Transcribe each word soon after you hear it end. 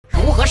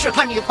试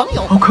探女朋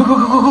友。哦，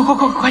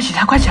快起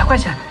来，快起来，快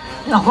起来！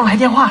你老公来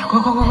电话了，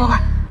快！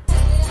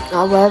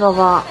啊，喂，宝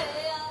宝。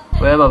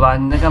喂，宝宝，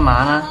你在干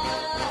嘛呢？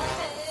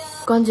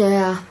逛街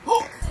呀。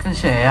跟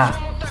谁呀？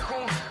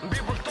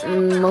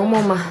萌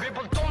萌嘛。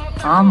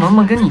啊，萌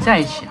萌跟你在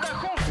一起啊？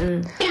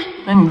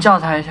那你叫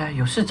他一下，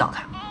有事找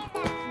他。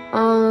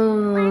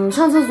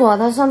上厕所，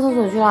他上厕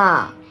所去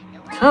了。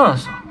厕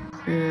所？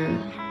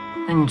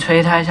那你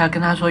催他一下，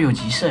跟他说有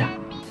急事啊。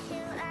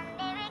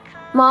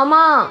毛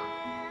毛，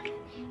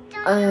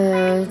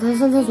他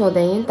上厕所，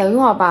等一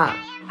会儿吧。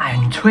哎呀，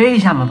你催一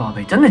下嘛，宝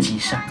贝，真的急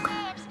事。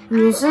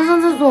女生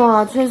上厕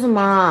所催什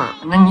么？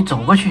那你走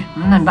过去，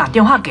那你把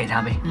电话给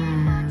他呗。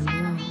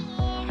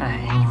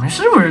哎，你们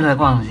是不是在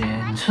逛街？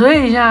你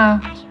催一下。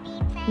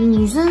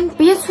女生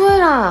别催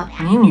了。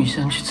你女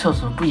生去厕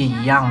所不也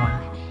一样吗？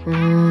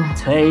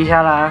催一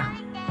下啦，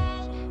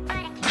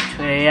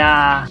催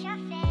呀。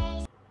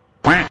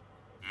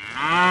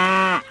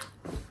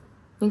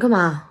你干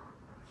嘛？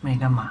没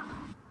干嘛。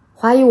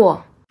怀疑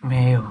我？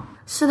没有。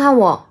试探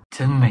我？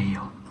真没有。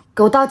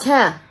给我道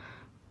歉。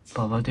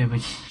宝宝，对不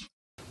起。